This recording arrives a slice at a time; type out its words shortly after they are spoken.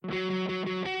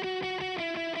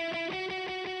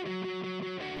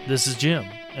This is Jim,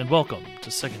 and welcome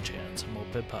to Second Chance, a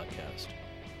MOPITT podcast.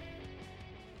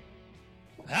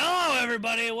 Hello,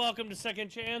 everybody. Welcome to Second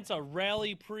Chance, a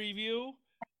rally preview.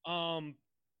 I was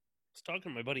talking to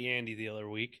my buddy Andy the other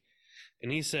week,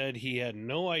 and he said he had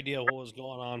no idea what was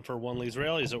going on for one of these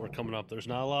rallies that were coming up. There's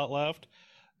not a lot left.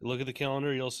 Look at the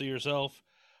calendar, you'll see yourself.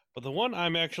 But the one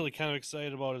I'm actually kind of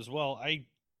excited about as well, I'm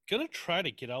going to try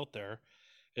to get out there,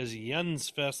 is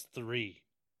YINZFEST 3.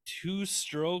 2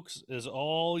 strokes is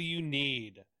all you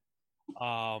need.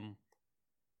 And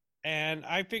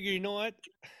I figure, you know what?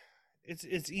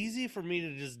 It's easy for me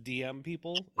to just DM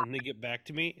people and they get back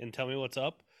to me and tell me what's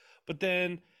up. But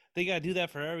then they got to do that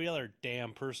for every other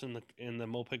damn person in the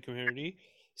MOPITT community.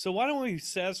 So why don't we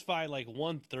satisfy like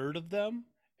 1/3 of them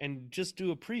and just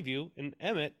do a preview? And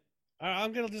Emmett,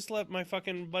 I'm going to just let my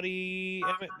fucking buddy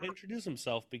Emmett introduce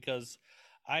himself because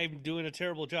I'm doing a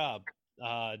terrible job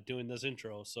doing this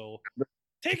intro. So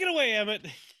take it away, Emmett.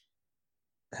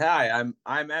 Hi, I'm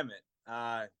Emmett,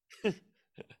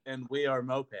 and we are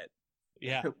MOPITT.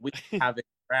 Yeah. We have a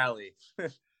rally.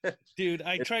 Dude,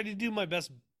 I tried to do my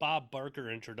best Bob Barker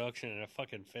introduction, and it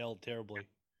fucking failed terribly.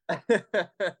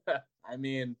 I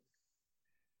mean,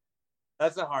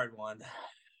 that's a hard one.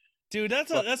 Dude,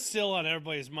 that's still on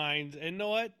everybody's mind. And you know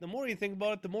what? The more you think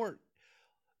about it, the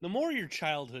more your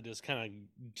childhood has kind of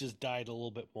just died a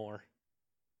little bit more.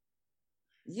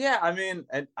 Yeah, I mean,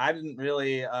 I didn't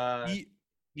really.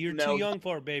 You're too young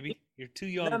for it, baby. You're too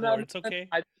young for it. It's okay.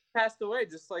 I passed away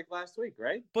just like last week,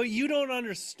 right? But you don't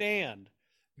understand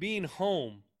being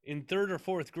home in 3rd or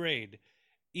 4th grade,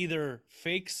 either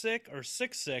fake sick or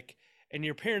sick, and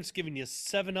your parents giving you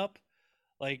 7-Up,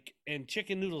 and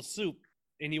chicken noodle soup,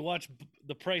 and you watch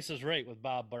The Price is Right with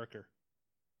Bob Barker.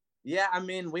 Yeah, I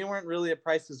mean, we weren't really a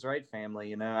Price is Right family,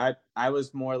 you know. I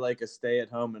was more like a stay at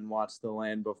home and watch The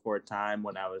Land Before Time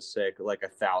when I was sick, like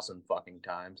 1,000 fucking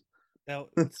times.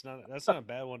 That's not a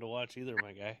bad one to watch either,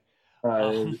 my guy.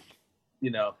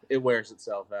 You know, it wears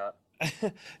itself out.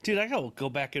 Dude, I gotta go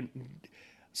back and.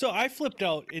 So I flipped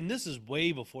out, and this is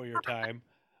way before your time.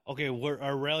 Okay,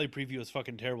 our rally preview is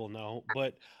fucking terrible now,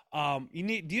 but do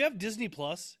you have Disney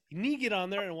Plus? You need to get on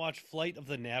there and watch Flight of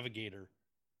the Navigator.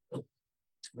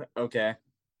 Okay.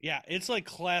 Yeah, it's like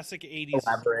classic 80s.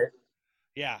 Elaborate.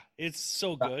 Yeah, it's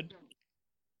so good.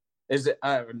 Is it?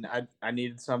 I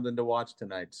needed something to watch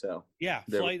tonight, so. Yeah,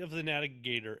 Flight of the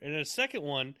Navigator. And a second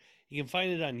one, you can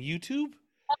find it on YouTube,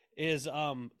 is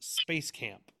Space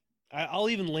Camp. I'll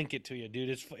even link it to you,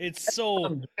 dude. It's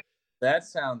so. That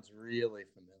sounds really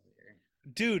familiar.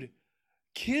 Dude,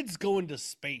 kids go into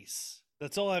space.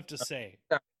 That's all I have to say.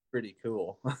 That's pretty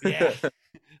cool. Yeah.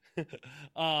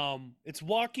 It's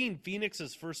Joaquin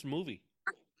Phoenix's first movie.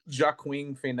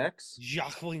 Joaquin Phoenix.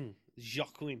 Joaquin.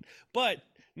 But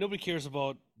nobody cares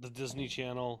about the Disney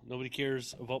Channel. Nobody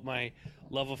cares about my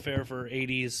love affair for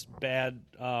 80s bad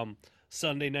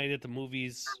Sunday night at the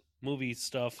movies, movie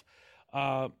stuff.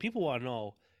 People want to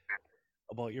know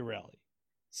about your rally.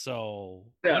 So,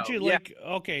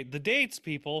 okay, the dates,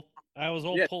 people. I was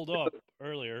all pulled up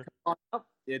earlier.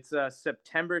 It's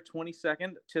September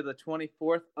 22nd to the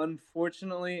 24th.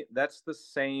 Unfortunately, that's the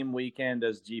same weekend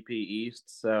as GP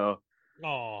East. So,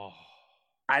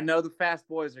 I know the Fast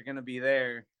Boys are going to be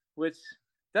there, which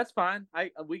that's fine.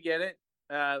 We get it.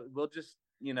 We'll just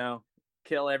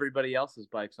kill everybody else's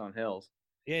bikes on hills.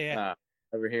 Yeah.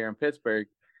 Over here in Pittsburgh.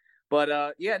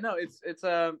 But it's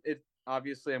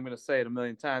obviously I'm going to say it a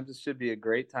million times. It should be a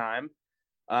great time.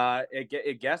 I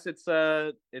guess it's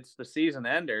the season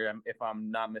ender, if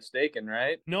I'm not mistaken,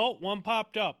 right? No, one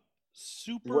popped up.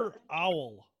 Super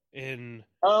Owl in.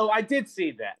 Oh, I did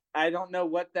see that. I don't know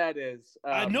what that is.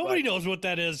 Nobody knows what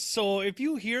that is. So if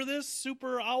you hear this,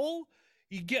 Super Owl,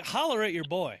 you holler at your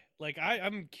boy.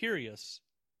 I'm curious.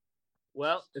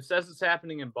 Well, it says it's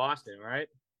happening in Boston, right?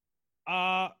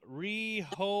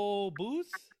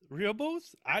 Rehoboth. I'm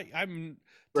Rehoboth?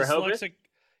 dyslexic.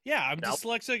 Yeah, I'm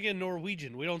dyslexic in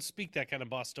Norwegian. We don't speak that kind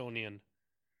of Bostonian.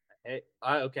 Hey,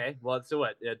 okay. Well, so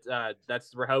what?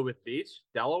 That's Rehoboth Beach,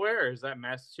 Delaware, or is that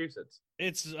Massachusetts?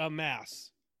 It's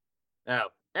Mass. Oh,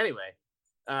 anyway.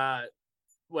 We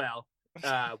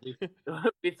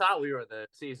thought we were the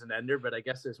season ender, but I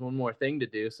guess there's one more thing to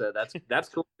do, so that's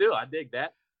cool too. I dig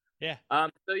that. Yeah.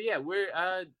 So yeah, we're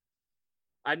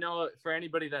I know for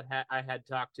anybody that I had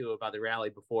talked to about the rally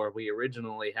before, we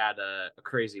originally had a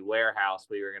crazy warehouse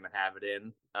we were going to have it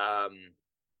in, and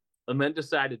then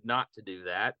decided not to do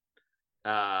that,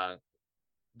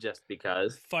 just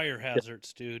because. Fire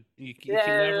hazards, dude. You can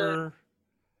never.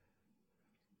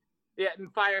 Yeah,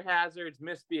 and fire hazards,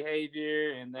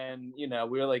 misbehavior, and then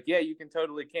we were like, yeah, you can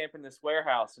totally camp in this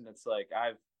warehouse, and it's like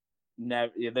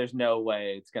there's no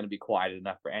way it's going to be quiet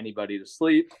enough for anybody to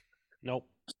sleep. Nope.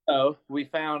 So we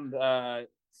found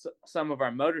some of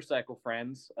our motorcycle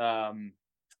friends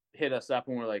hit us up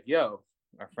and we're like, yo,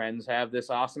 our friends have this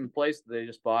awesome place that they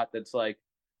just bought that's like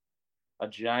a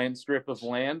giant strip of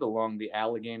land along the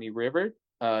Allegheny River.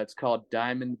 It's called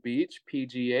Diamond Beach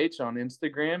PGH on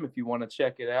Instagram. If you want to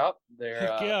check it out,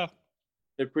 they're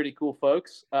pretty cool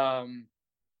folks. And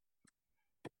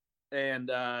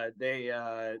they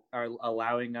are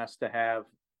allowing us to have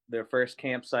their first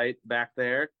campsite back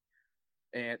there.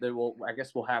 And I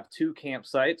guess we'll have 2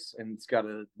 campsites, and it's got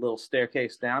a little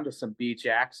staircase down to some beach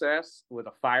access with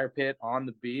a fire pit on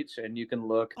the beach, and you can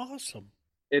look. Awesome.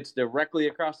 It's directly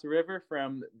across the river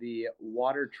from the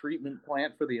water treatment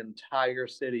plant for the entire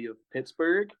city of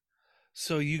Pittsburgh.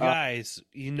 So you guys,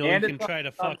 you can try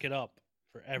to fuck it up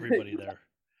for everybody there.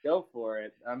 Go for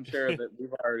it. I'm sure that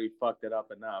we've already fucked it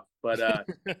up enough, but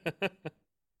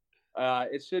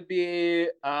it should be.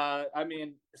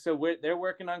 They're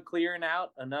working on clearing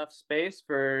out enough space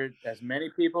for as many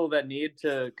people that need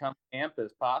to come camp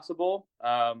as possible.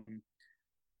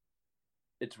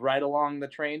 It's right along the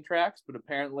train tracks, but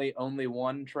apparently only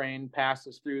one train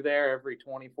passes through there every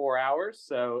 24 hours,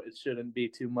 so it shouldn't be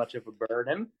too much of a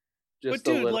burden. But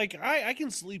dude, I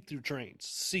can sleep through trains.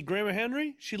 See, Grandma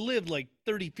Henry, she lived like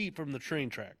 30 feet from the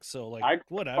train tracks, so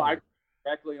whatever. I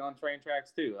directly on train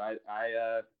tracks too.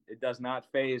 It does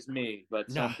not faze me,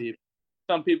 but some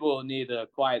people need a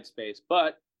quiet space.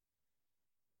 But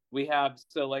we have,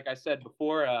 so like I said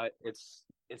before, it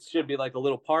should be like a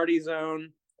little party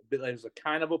zone. There's a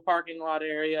kind of a parking lot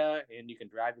area, and you can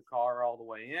drive your car all the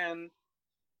way in.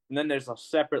 And then there's a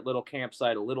separate little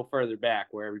campsite a little further back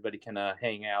where everybody can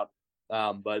hang out.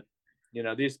 But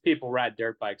these people ride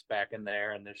dirt bikes back in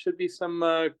there, and there should be some.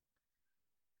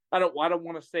 I don't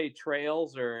want to say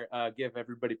trails or give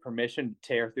everybody permission to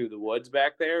tear through the woods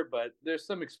back there, but there's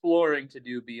some exploring to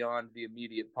do beyond the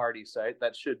immediate party site.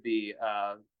 That should be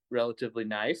relatively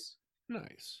nice.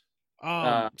 Nice.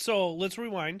 So let's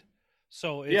rewind.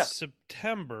 So it's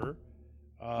September.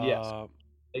 Yes.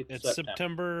 It's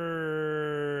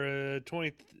September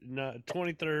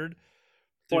 23rd.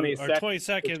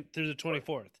 22nd through the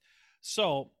 24th.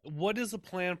 So, what is the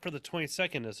plan for the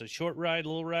 22nd? Is it a short ride,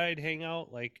 little ride, hang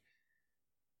out?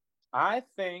 I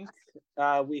think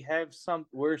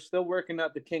we're still working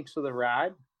out the kinks of the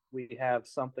ride. We have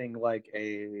something like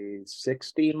a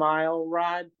 60-mile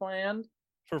ride planned.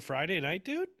 For Friday night,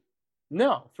 dude?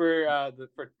 No, for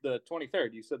the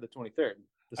 23rd. You said the 23rd.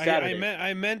 The Saturday.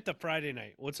 I meant the Friday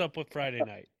night. What's up with Friday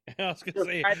night? I was gonna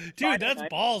say, dude, that's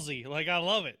ballsy. I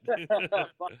love it.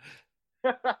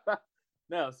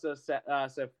 No, so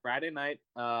Friday night.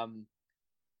 So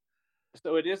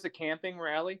it is a camping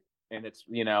rally, and it's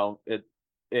it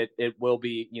will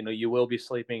be you will be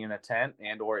sleeping in a tent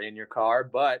and or in your car,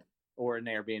 or an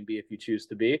Airbnb if you choose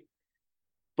to be.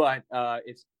 But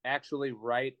it's actually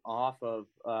right off of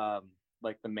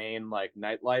the main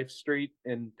nightlife street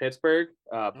in Pittsburgh,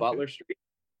 Butler Street.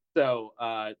 So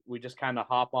we just kind of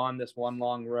hop on this one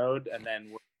long road, and then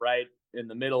we're right in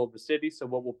the middle of the city. So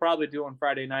what we'll probably do on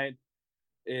Friday night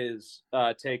is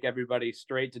take everybody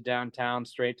straight to downtown,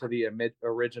 straight to the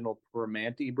original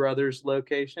Primanti Brothers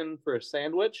location for a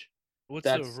sandwich. What's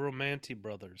the Romanti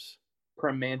Brothers?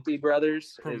 Primanti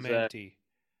Brothers. Primanti.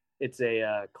 It's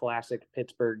a classic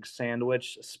Pittsburgh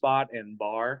sandwich spot and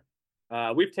bar.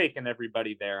 We've taken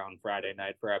everybody there on Friday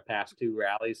night for our past 2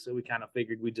 rallies, so we kind of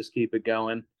figured we'd just keep it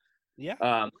going.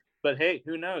 Yeah. But hey,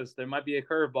 who knows? There might be a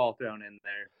curveball thrown in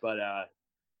there. But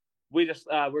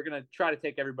we're gonna try to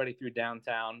take everybody through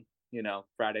downtown.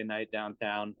 Friday night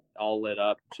downtown, all lit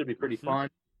up. Should be pretty fun.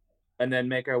 And then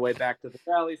make our way back to the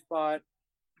rally spot.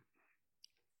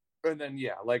 And then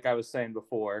like I was saying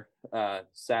before,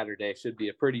 Saturday should be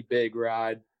a pretty big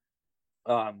ride.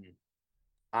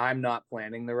 I'm not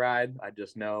planning the ride. I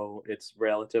just know it's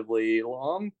relatively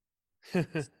long.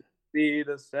 60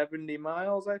 to 70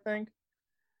 miles, I think.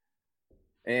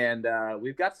 And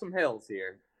we've got some hills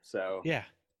here. So yeah,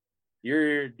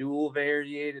 your dual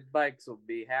variated bikes will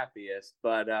be happiest.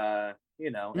 But,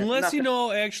 unless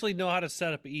actually know how to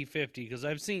set up an E50, because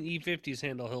I've seen E50s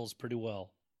handle hills pretty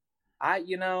well. I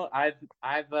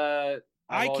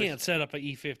can't set up an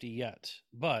E50 yet,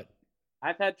 but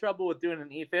I've had trouble with doing an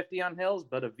E50 on hills,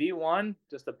 but a V1,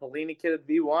 just a Polini kitted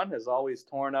V1, has always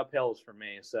torn up hills for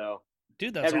me. So,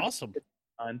 dude, that's awesome.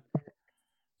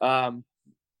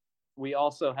 We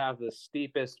also have the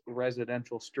steepest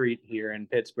residential street here in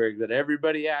Pittsburgh that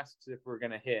everybody asks if we're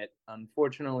going to hit.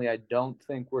 Unfortunately, I don't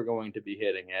think we're going to be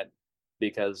hitting it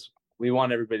because we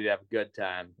want everybody to have a good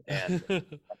time and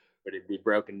everybody to be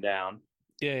broken down.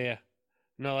 Yeah.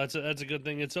 No, that's a good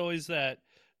thing. It's always that.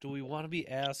 Do we want to be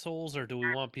assholes or do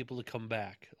we want people to come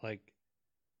back? Like,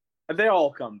 They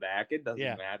all come back. It doesn't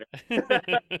yeah. matter.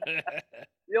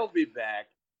 You'll be back,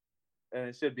 and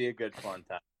it should be a good fun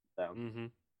time. So, Mm-hmm.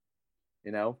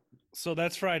 you know. So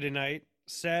that's Friday night.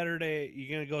 Saturday,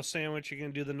 you're gonna go sandwich. You're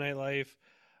gonna do the nightlife.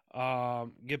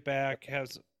 Get back,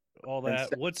 has all And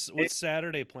that. What's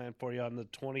Saturday planned for you on the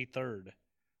 23rd?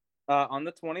 On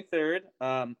the 23rd,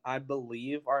 I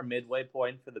believe our midway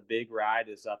point for the big ride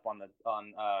is up on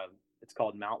it's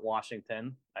called Mount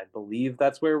Washington. I believe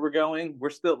that's where we're going. We're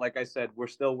still, like I said, we're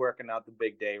still working out the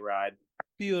big day ride,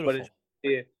 but Beautiful.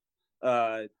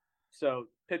 uh, so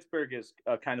Pittsburgh is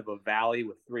kind of a valley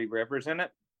with three rivers in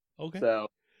it. Okay. So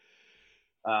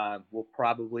we'll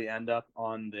probably end up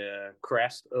on the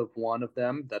crest of one of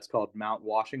them. That's called Mount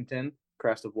Washington,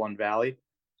 crest of one valley.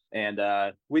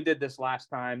 And we did this last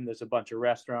time. There's a bunch of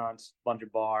restaurants, a bunch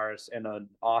of bars, and an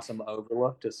awesome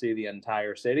overlook to see the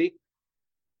entire city.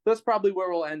 That's probably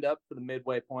where we'll end up for the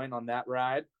midway point on that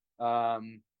ride.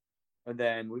 And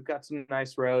then we've got some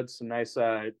nice roads, some nice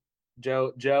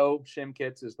Joe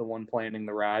Shimkits is the one planning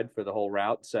the ride for the whole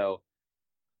route. So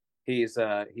he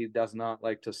does not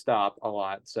like to stop a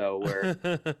lot. So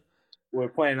we're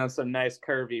planning on some nice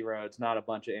curvy roads, not a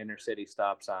bunch of inner city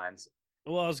stop signs.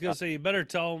 Well, I was gonna say you better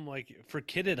tell them like for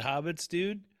kidded hobbits,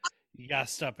 dude. You gotta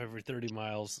stop every 30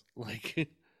 miles. Like,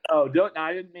 oh,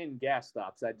 I didn't mean gas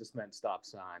stops. I just meant stop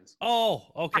signs. oh,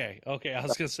 okay. I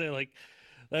was gonna say like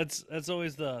that's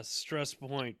always the stress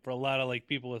point for a lot of like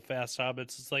people with fast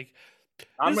hobbits. It's like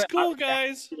it's cool,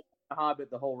 guys. A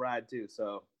hobbit the whole ride too,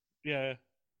 so yeah,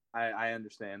 I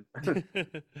understand.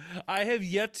 I have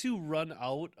yet to run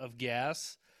out of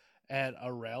gas at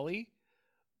a rally,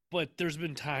 but there's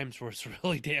been times where it's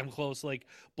really damn close. Like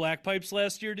Black Pipes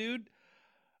last year, dude.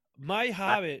 My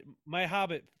Hobbit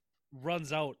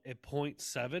runs out at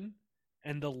 0.7,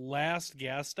 and the last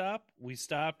gas stop we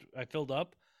stopped, I filled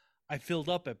up at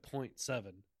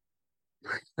 0.7.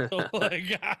 So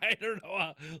like I don't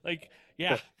know, like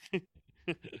yeah.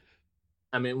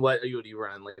 I mean, what would you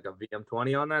run like a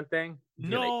VM20 on that thing?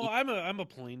 No, I'm a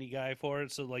Pliny guy for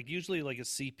it. So like usually like a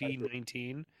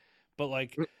CP19, but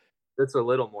like it's a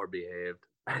little more behaved.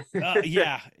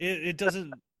 yeah, it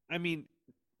doesn't. I mean,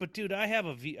 but dude, I have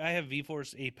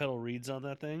V-Force 8-pedal reeds on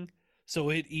that thing, so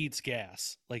it eats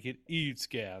gas. Like it eats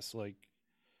gas. Like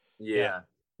yeah.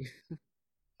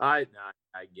 I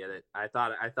get it. I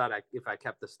thought if I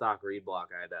kept the stock reed block,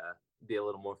 I'd be a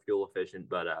little more fuel efficient,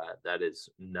 but that is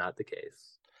not the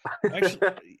case.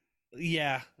 Actually,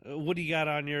 yeah. What do you got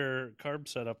on your carb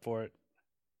setup for it?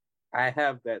 I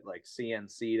have that like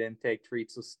CNC intake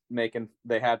treats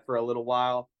they had for a little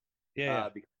while. Yeah.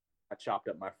 Because I chopped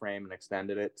up my frame and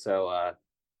extended it so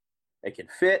it can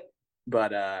fit.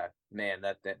 But man,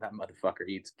 that motherfucker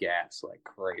eats gas like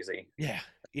crazy. Yeah.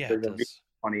 There's a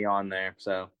V20 on there,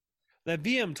 so that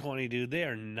VM20, dude, they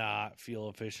are not fuel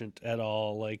efficient at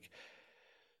all. Like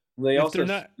they also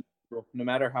not, no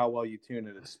matter how well you tune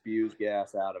it, it spews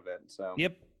gas out of it. So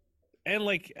yep. And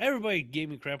like everybody gave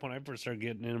me crap when I first started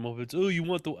getting into mopeds. Oh, you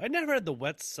want I never had the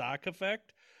wet sock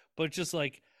effect, but just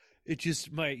like it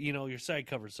just might, your side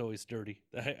cover's always dirty.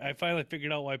 I finally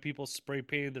figured out why people spray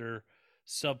painted their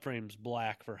subframes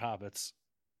black for hobbits.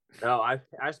 No, I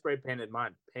spray painted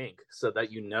mine pink so that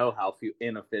you know how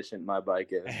inefficient my bike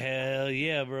is. Hell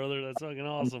yeah, brother, that's fucking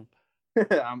awesome.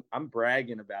 I'm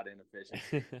bragging about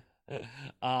inefficiency.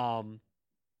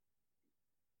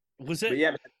 Was it? But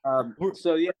yeah.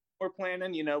 So yeah, we're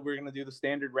planning. We're gonna do the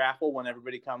standard raffle when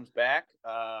everybody comes back.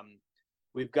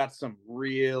 We've got some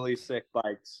really sick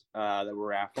bikes that we're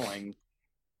raffling.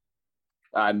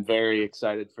 I'm very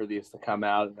excited for these to come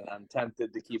out, and I'm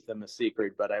tempted to keep them a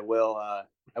secret, but I will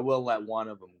let one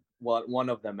of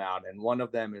them out, and one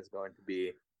of them is going to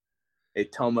be a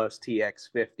Tomos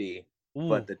TX50,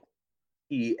 but the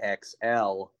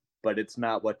TXL, but it's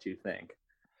not what you think.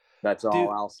 That's all. Dude,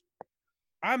 I'll say.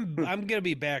 I'm gonna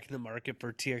be back in the market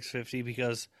for TX50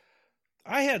 because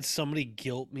I had somebody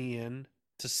guilt me in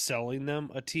to selling them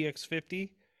a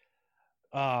TX50.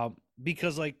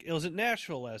 Because like it was at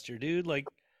Nashville last year, dude. Like,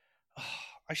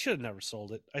 I should have never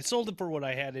sold it. I sold it for what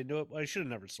I had into it, but I should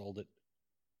have never sold it.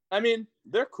 I mean,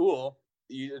 they're cool.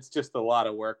 It's just a lot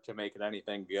of work to make it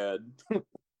anything good.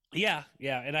 yeah,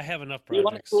 and I have enough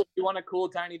projects. You want a cool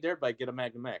tiny dirt bike? Get a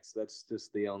Magnum X. That's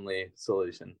just the only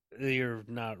solution. You're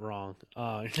not wrong.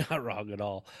 You're not wrong at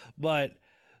all. But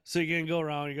so you're gonna go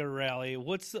around. You're gonna rally.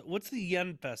 What's the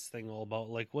YinFest thing all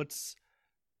about? Like, what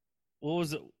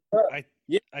was it? I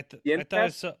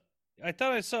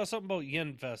thought I saw something about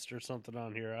YinFest or something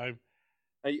on here.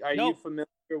 Are you familiar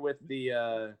with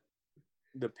the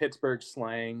the Pittsburgh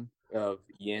slang of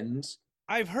yins.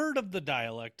 I've heard of the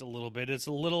dialect a little bit. It's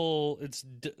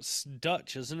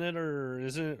Dutch, isn't it, or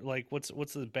isn't it like what's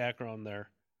the background there?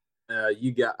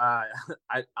 You got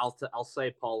I'll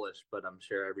say Polish, but I'm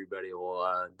sure everybody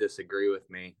will disagree with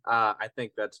me. I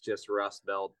think that's just Yeah.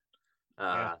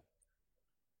 uh,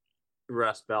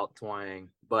 Rust Belt twang.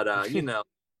 But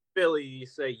Philly, you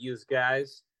say "use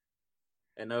guys,"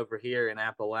 and over here in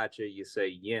Appalachia, you say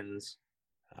 "yins."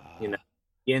 You know,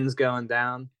 yins going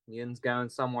down, yins going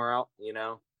somewhere else. Dude,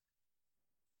 Kind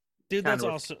that's of.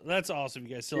 awesome. That's awesome.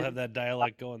 You guys still have that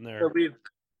dialect going So there. we've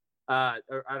at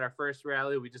our first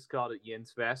rally, we just called it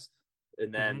YinzFest,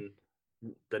 and then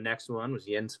the next one was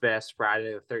YinzFest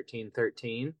Friday the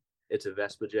 13/13. It's a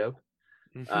Vespa joke.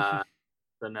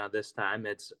 So now this time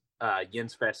it's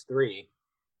YinzFest 3.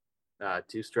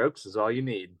 2 strokes is all you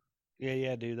need.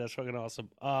 Yeah, dude, that's fucking awesome.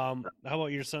 How about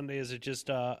your Sunday? Is it just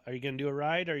are you gonna do a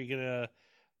ride? Or are you gonna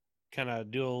kind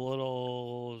of do a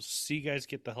little see you guys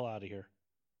get the hell out of here?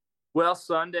 Well,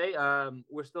 Sunday,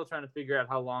 we're still trying to figure out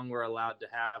how long we're allowed to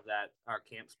have our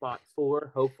camp spot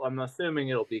for. I'm assuming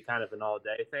it'll be kind of an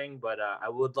all-day thing, but I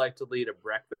would like to lead a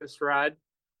breakfast ride.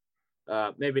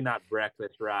 Maybe not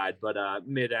breakfast ride, but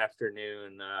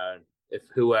mid-afternoon. If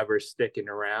whoever's sticking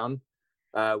around,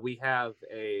 we have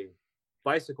a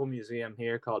bicycle museum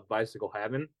here called Bicycle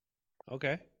Heaven.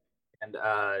 Okay. And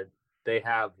they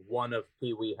have one of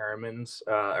Pee Wee Herman's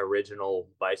original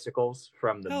bicycles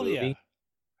from the movie.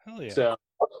 Hell yeah. So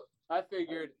I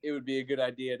figured it would be a good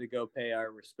idea to go pay our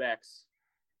respects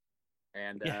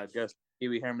and go see Pee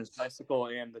Wee Herman's bicycle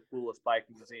and the coolest bike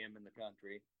museum in the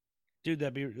country. Dude,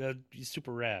 that'd be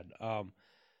super rad. God,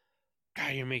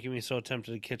 you're making me so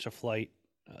tempted to catch a flight,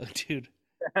 dude.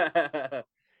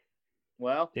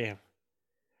 Well, damn.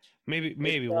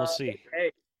 Maybe we'll see.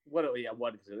 Hey, what is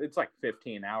it? It's like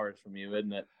 15 hours from you,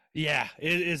 isn't it? Yeah,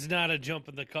 it's not a jump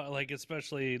in the car, like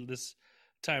especially this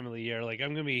time of the year. Like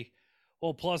I'm gonna be,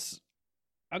 plus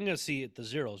I'm gonna see at the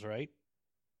Zeros, right?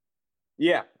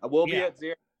 Yeah, we'll be at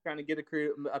Zero, trying to get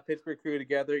a Pittsburgh crew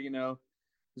together.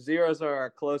 Zeros are our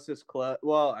closest club.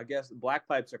 Well, I guess Black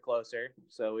Pipes are closer.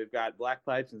 So we've got Black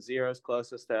Pipes and Zeros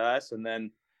closest to us, and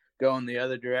then going the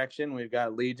other direction, we've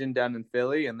got Legion down in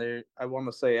Philly, and I want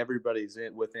to say everybody's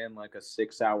within like a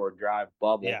 6-hour drive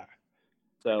bubble. Yeah.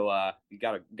 So you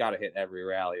gotta hit every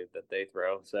rally that they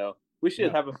throw. So we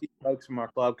should have a few folks from our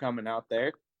club coming out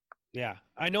there. Yeah,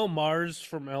 I know Mars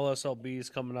from LSLB is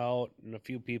coming out, and a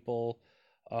few people.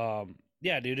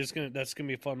 Yeah, dude, that's gonna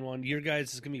be a fun one. Your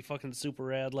guys is gonna be fucking super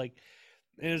rad. Like,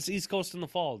 and it's East Coast in the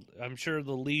fall. I'm sure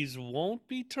the leaves won't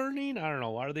be turning. I don't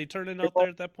know. Are they turning out there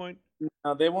at that point?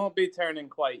 No, they won't be turning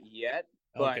quite yet.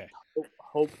 But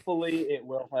hopefully it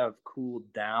will have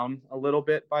cooled down a little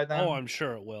bit by then. Oh, I'm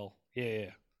sure it will.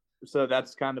 Yeah. So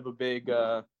that's kind of a big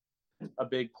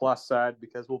plus side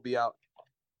because we'll be out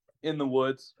in the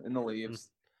woods, in the leaves.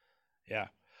 Yeah.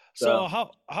 So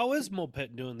how is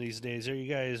MOPITT doing these days? Are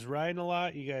you guys riding a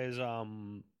lot? You guys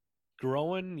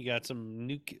growing? You got some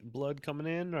new blood coming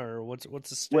in, or what's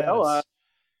the status?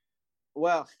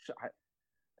 Well,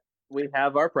 we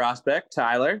have our prospect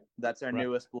Tyler. That's our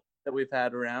newest blood that we've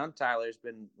had around. Tyler's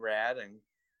been rad and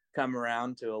come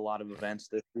around to a lot of events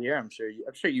this year. I'm sure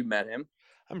you met him.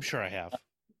 I'm sure I have.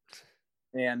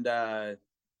 And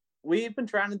we've been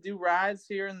trying to do rides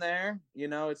here and there.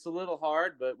 It's a little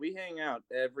hard, but we hang out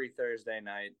every Thursday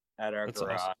night at our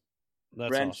garage. Awesome.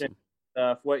 That's awesome.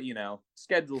 Stuff.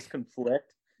 Schedules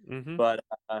conflict, but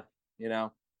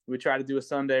we try to do a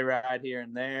Sunday ride here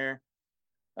and there.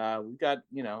 We've got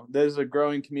there's a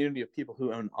growing community of people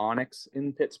who own Onyx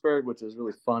in Pittsburgh, which is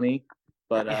really funny.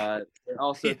 But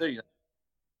also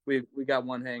we got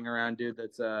one hanging around dude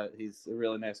that's he's a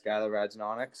really nice guy that rides an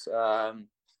Onyx.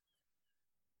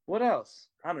 What else?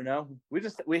 I don't know.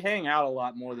 We hang out a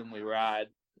lot more than we ride.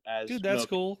 Dude, that's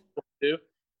cool. Do.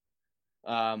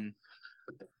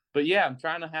 But yeah, I'm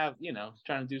trying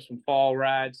to do some fall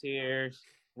rides here.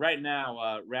 Right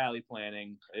now, rally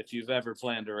planning. If you've ever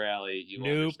planned a rally, you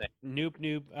understand. Nope.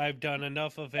 I've done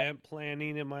enough event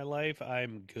planning in my life.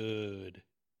 I'm good.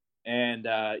 And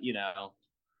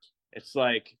it's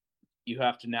like you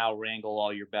have to now wrangle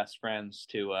all your best friends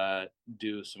to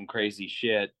do some crazy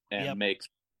shit and make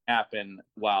happen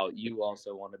while you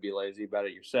also want to be lazy about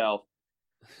it yourself.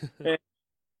 And,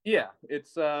 yeah,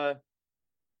 it's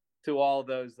to all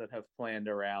those that have planned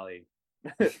a rally.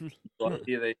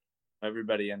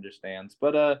 Everybody understands.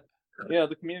 But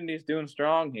the community is doing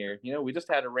strong here. We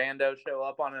just had a rando show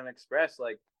up on an express.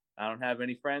 Like, I don't have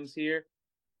any friends here.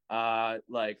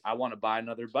 Like, I want to buy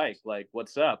another bike. Like,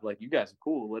 what's up? Like, you guys are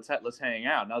cool. Let's hang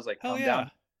out. And I was like, come down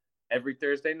every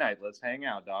Thursday night. Let's hang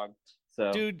out, dog.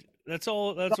 So, dude, that's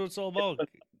all. That's what it's all about.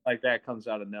 Like that comes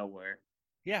out of nowhere.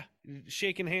 Yeah,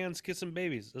 shaking hands, kissing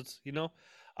babies. That's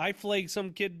I flagged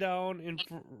some kid down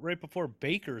right before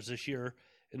Baker's this year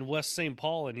in West St.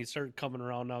 Paul, and he started coming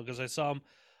around now because I saw him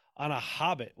on a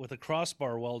Hobbit with a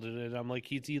crossbar welded in it. I'm like,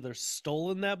 he's either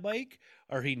stolen that bike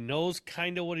or he knows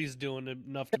kind of what he's doing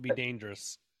enough to be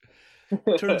dangerous.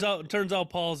 turns out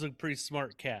Paul's a pretty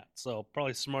smart cat, so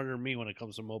probably smarter than me when it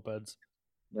comes to mopeds.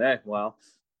 Yeah, well,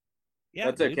 yeah,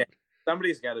 that's dude. okay.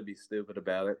 Somebody's got to be stupid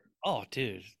about it. Oh,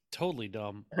 dude, totally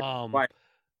dumb. Why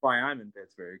I'm in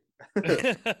Pittsburgh.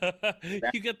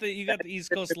 you got the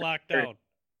East Coast locked down.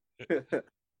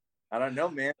 I don't know,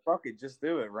 man. Fuck it, just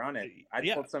do it, run it. I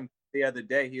told some the other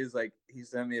day. He was like, he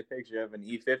sent me a picture of an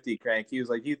E50 crank. He was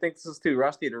like, "You think this is too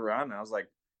rusty to run?" And I was like,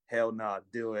 "Hell no,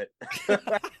 do it."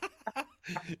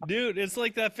 Dude, it's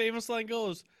like that famous line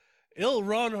goes, "It'll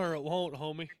run or it won't,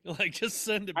 homie." Like, just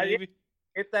send it, baby.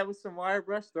 Hit that with some wire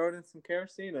brush, throw it in some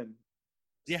kerosene, and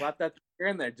slap that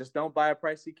in there. Just don't buy a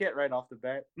pricey kit right off the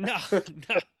bat. No.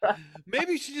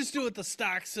 Maybe you should just do it with the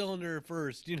stock cylinder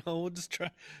first. We'll just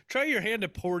try your hand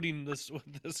at porting this with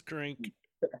this crank.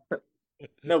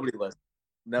 Nobody listens.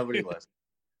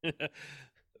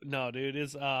 No, dude,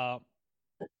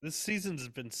 this season's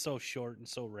been so short and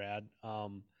so rad.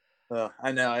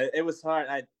 I know it was hard.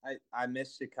 I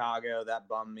missed Chicago. That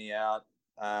bummed me out.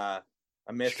 I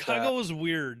missed Chicago was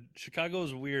weird.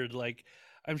 Like,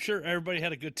 I'm sure everybody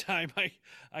had a good time.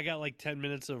 I got like 10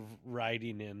 minutes of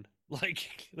riding in. Like,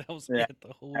 that was it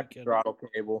the whole weekend. Throttle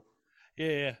cable.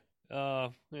 Yeah.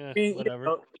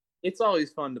 Whatever. It's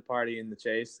always fun to party in the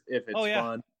Chase if it's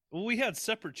fun. Well, we had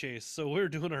separate Chase, so we were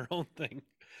doing our own thing.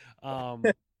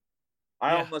 I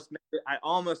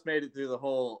almost made it through the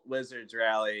whole Wizards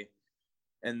rally,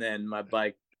 and then my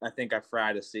bike. I think I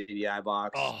fried a CDI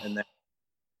box, and then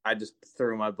I just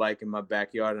threw my bike in my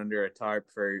backyard under a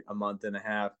tarp for a month and a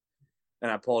half,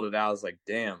 and I pulled it out. I was like,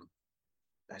 "Damn,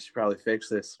 I should probably fix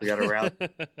this. We got to rally."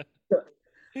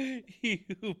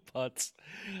 You putts.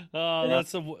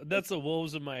 That's the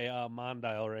woes of my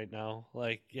Mondial right now.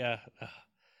 Like,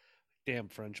 damn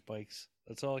French bikes.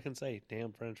 That's all I can say.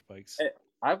 Damn French bikes.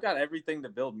 I've got everything to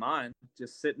build mine,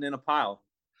 just sitting in a pile.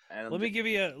 And let me give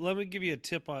you a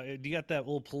tip on. Do you got that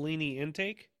little Polini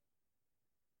intake?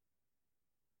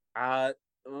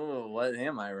 What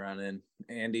am I running?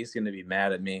 Andy's gonna be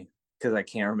mad at me because I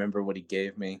can't remember what he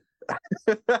gave me.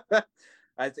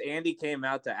 As Andy came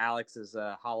out to Alex's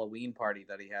Halloween party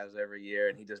that he has every year,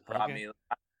 and he just brought me.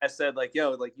 I said, like,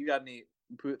 "Yo, like, you got any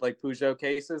like Peugeot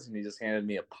cases?" And he just handed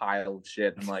me a pile of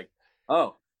shit. I'm like,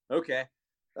 "Oh, okay."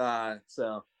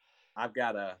 So I've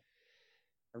got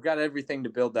everything to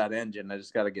build that engine. I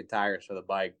just got to get tires for the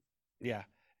bike. Yeah,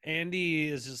 Andy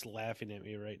is just laughing at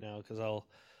me right now because I'll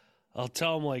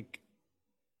tell him like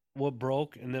what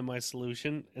broke and then my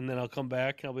solution, and then I'll come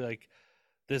back and I'll be like,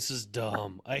 "This is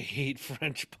dumb. I hate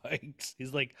French bikes."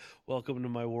 He's like, "Welcome to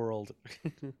my world."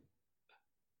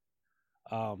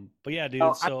 But yeah, dude.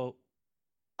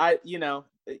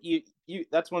 You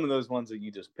that's one of those ones that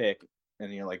you just pick,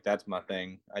 and you're like, "That's my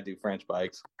thing. I do French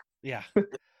bikes." Yeah,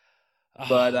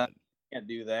 but I can't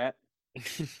do that.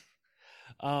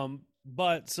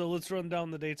 But so let's run down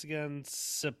the dates again.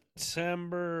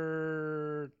 September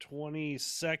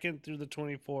 22nd through the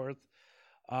 24th.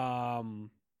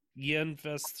 YinFest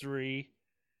 3.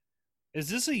 Is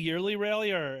this a yearly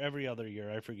rally or every other year?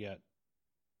 I forget.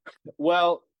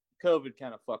 Well, COVID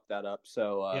kind of fucked that up.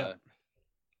 So,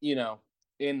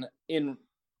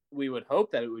 we would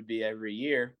hope that it would be every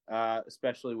year,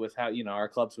 especially with how, our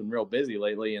club's been real busy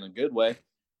lately in a good way.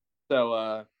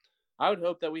 So, I would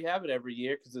hope that we have it every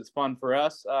year because it's fun for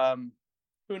us.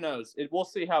 Who knows? We'll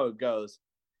see how it goes.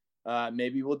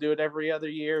 Maybe we'll do it every other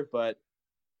year, but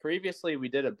previously we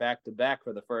did it back to back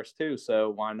for the first two. So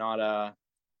why not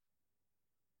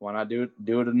do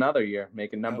it another year?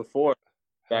 Make it number 4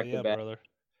 back to back, brother.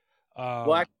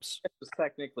 Well, actually, it was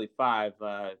technically 5.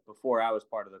 Before I was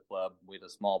part of the club, we had a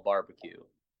small barbecue.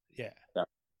 Yeah,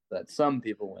 that some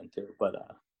people went to, but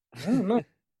I don't know.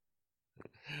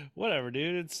 Whatever,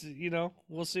 dude. It's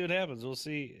we'll see what happens. We'll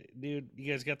see, dude.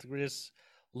 You guys got the greatest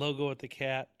logo with the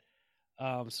cat.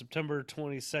 September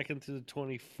 22nd through the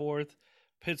 24th,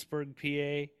 Pittsburgh,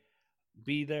 PA.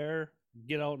 Be there.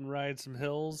 Get out and ride some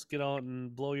hills. Get out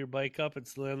and blow your bike up.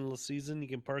 It's the end of the season. You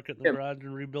can park it in the garage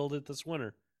and rebuild it this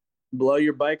winter. Blow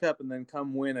your bike up and then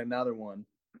come win another one.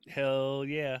 Hell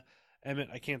yeah. Emmett,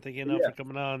 I can't thank you enough for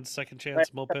coming on. Second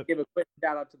Chance Moped. Give a quick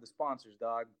shout out to the sponsors,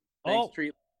 dog. Thanks,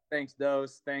 Treat. Thanks,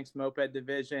 Dose. Thanks, Moped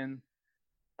Division.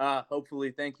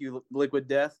 Hopefully, thank you, Liquid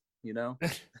Death.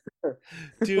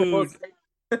 Dude,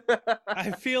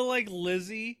 I feel like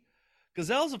Lizzie Because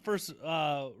that was the first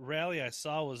rally I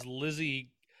saw was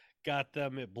Lizzie got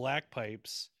them at Black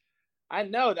Pipes. I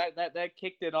know that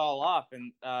kicked it all off,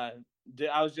 and I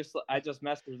just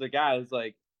messaged with the guy. I was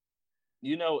like,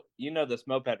 you know this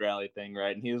moped rally thing,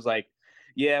 right? And he was like,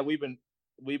 yeah, we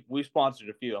sponsored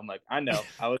a few. I'm like, I know.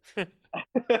 I was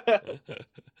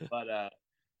but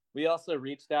we also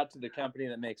reached out to the company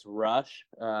that makes Rush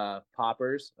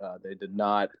poppers. They did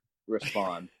not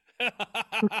respond.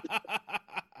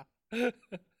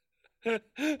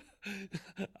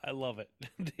 I love it.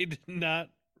 They did not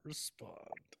respond.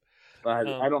 I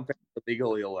don't think they're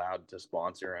legally allowed to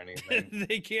sponsor anything.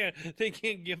 They can't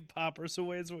give poppers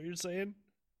away, is what you're saying?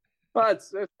 But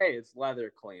it's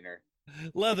leather cleaner.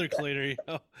 Leather cleaner, you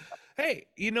know. Hey,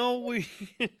 you know, we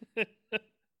a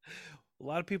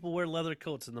lot of people wear leather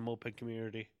coats in the moped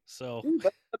community. So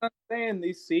that's what I'm saying.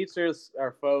 These seats are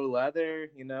faux leather,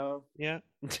 you know. Yeah.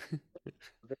 There's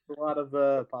a lot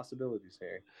of possibilities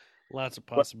here. Lots of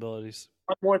possibilities.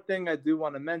 But one more thing I do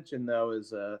want to mention, though,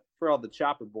 is for all the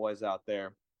chopper boys out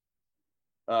there,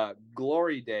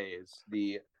 Glory Days,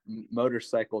 the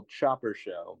motorcycle chopper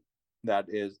show that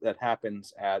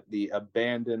happens at the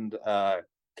abandoned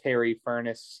Cary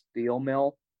Furnace steel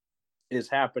mill, is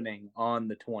happening on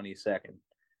the 22nd.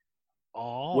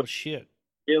 Oh, shit.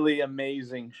 Really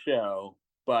amazing show.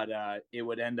 But it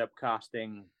would end up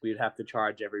costing, we'd have to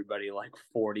charge everybody like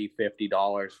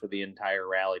 $40-$50 for the entire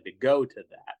rally to go to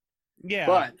that. Yeah.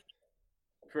 But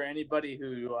for anybody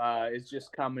who is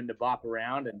just coming to bop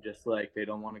around and just like they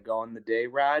don't want to go on the day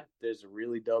ride, there's a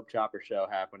really dope chopper show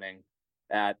happening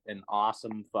at an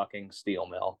awesome fucking steel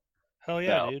mill. Hell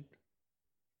yeah, dude.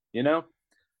 You know,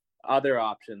 other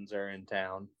options are in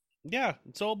town. Yeah,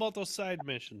 it's all about those side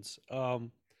missions.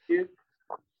 Dude.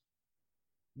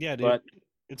 Yeah, dude. But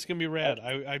it's gonna be rad.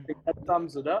 I think that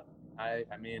sums it up. I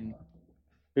mean,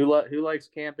 who likes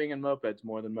camping and mopeds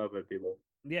more than moped people?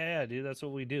 Yeah, dude. That's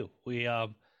what we do. We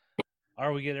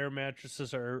we get air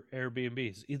mattresses or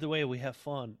Airbnbs. Either way, we have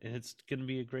fun, and it's gonna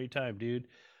be a great time, dude.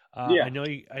 Yeah. I know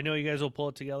you guys will pull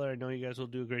it together. I know you guys will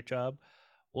do a great job.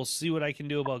 We'll see what I can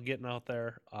do about getting out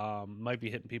there. Might be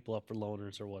hitting people up for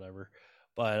loaners or whatever,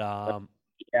 but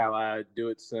yeah, do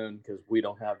it soon because we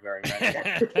don't have very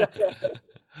many.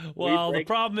 Well, the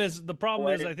problem is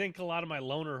I think a lot of my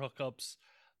loaner hookups,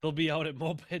 they'll be out at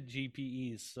moped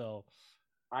GPEs. So,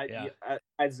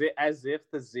 as if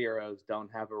the Zeros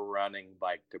don't have a running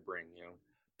bike to bring you,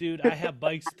 dude. I have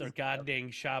bikes at their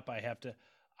goddamn shop. I have to.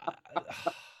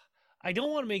 I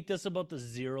don't want to make this about the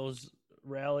Zeros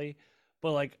rally,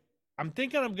 but like I'm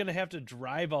thinking I'm gonna have to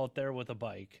drive out there with a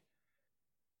bike,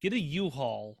 get a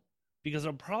U-Haul because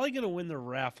I'm probably gonna win the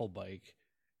raffle bike.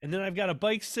 And then I've got a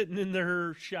bike sitting in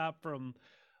their shop from,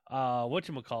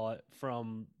 whatchamacallit,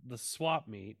 from the swap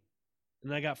meet.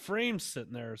 And I got frames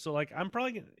sitting there. So, like, I'm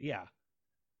probably going to, yeah.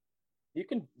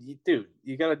 Dude,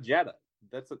 you got a Jetta.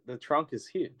 The trunk is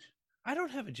huge. I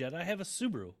don't have a Jetta. I have a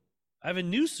Subaru. I have a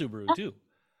new Subaru, too.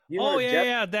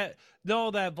 Yeah. That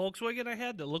Volkswagen I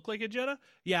had that looked like a Jetta?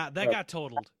 Yeah, that got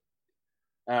totaled.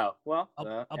 Oh, well.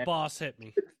 A boss hit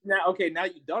me. Now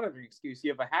you don't have an excuse. You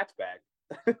have a hatchback.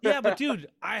 Yeah, but dude,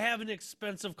 I have an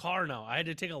expensive car now. I had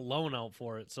to take a loan out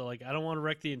for it, so like I don't want to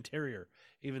wreck the interior,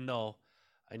 even though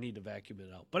I need to vacuum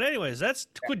it out. But anyways,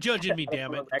 quit judging me,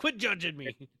 damn it! Quit judging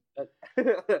me.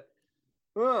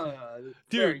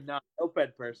 Dude, not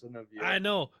moped person of you. I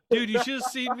know, dude. You should have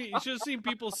seen me. You should have seen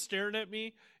people staring at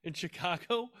me in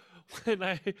Chicago when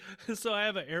I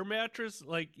have an air mattress.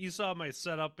 Like you saw my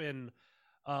setup in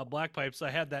Black Pipes. I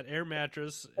had that air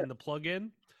mattress in the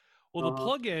plug-in. Well, the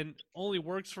plug-in only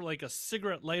works for like a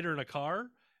cigarette lighter in a car.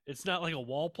 It's not like a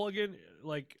wall plug-in,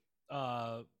 like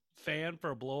fan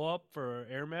for a blow-up for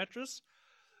an air mattress.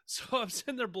 So I'm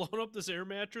sitting there blowing up this air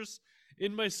mattress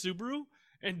in my Subaru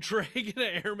and dragging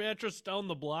an air mattress down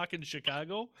the block in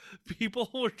Chicago. People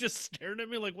were just staring at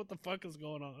me like, what the fuck is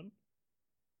going on?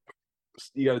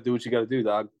 You got to do what you got to do,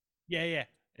 dog. Yeah.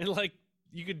 And like,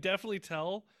 you could definitely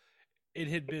tell it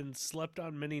had been slept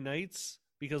on many nights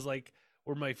because like,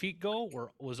 where my feet go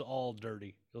was all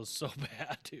dirty. It was so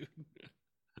bad, dude.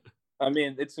 I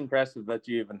mean, it's impressive that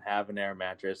you even have an air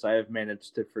mattress. I have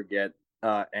managed to forget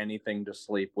anything to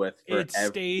sleep with. It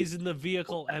stays in the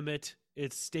vehicle, Emmett.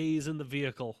 It stays in the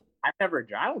vehicle. I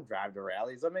don't drive to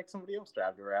rallies. I make somebody else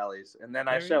drive to rallies. And then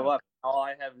I show up. All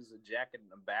I have is a jacket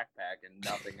and a backpack and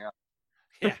nothing else.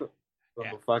 Yeah.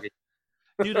 Fucking...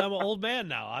 Dude, I'm an old man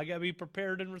now. I got to be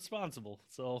prepared and responsible.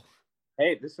 So...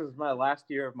 Hey, this is my last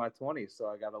year of my 20s, so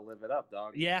I got to live it up,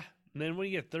 dog. Yeah. And then when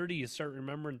you get 30, you start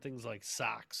remembering things like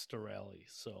socks to rally.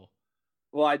 So,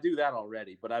 well, I do that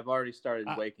already, but I've already started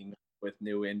waking up with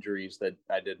new injuries that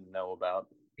I didn't know about.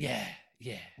 Yeah.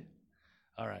 Yeah.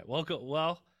 All right. Welcome.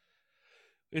 Well,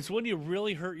 it's when you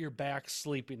really hurt your back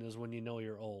sleeping is when you know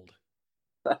you're old.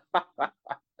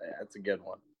 That's a good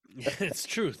one. It's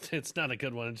truth. It's not a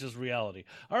good one. It's just reality.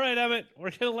 All right, Emmett,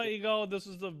 we're going to let you go. This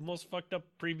is the most fucked up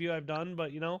preview I've done,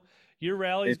 but, your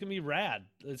rally is going to be rad.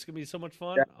 It's going to be so much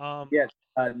fun.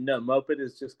 No, MOPITT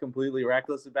is just completely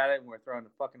reckless about it, and we're throwing a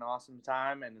fucking awesome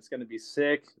time, and it's going to be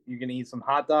sick. You're going to eat some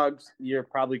hot dogs. You're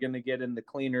probably going to get in the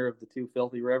cleaner of the two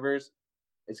filthy rivers.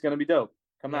 It's going to be dope.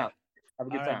 Come out. Have a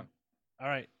good time. All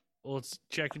right. Well, let's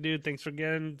check it, dude. Thanks for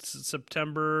again.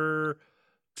 September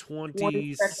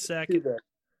 22nd.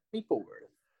 24th.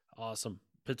 Awesome.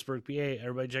 Pittsburgh, PA.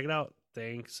 Everybody check it out.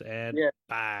 Thanks, and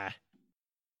bye.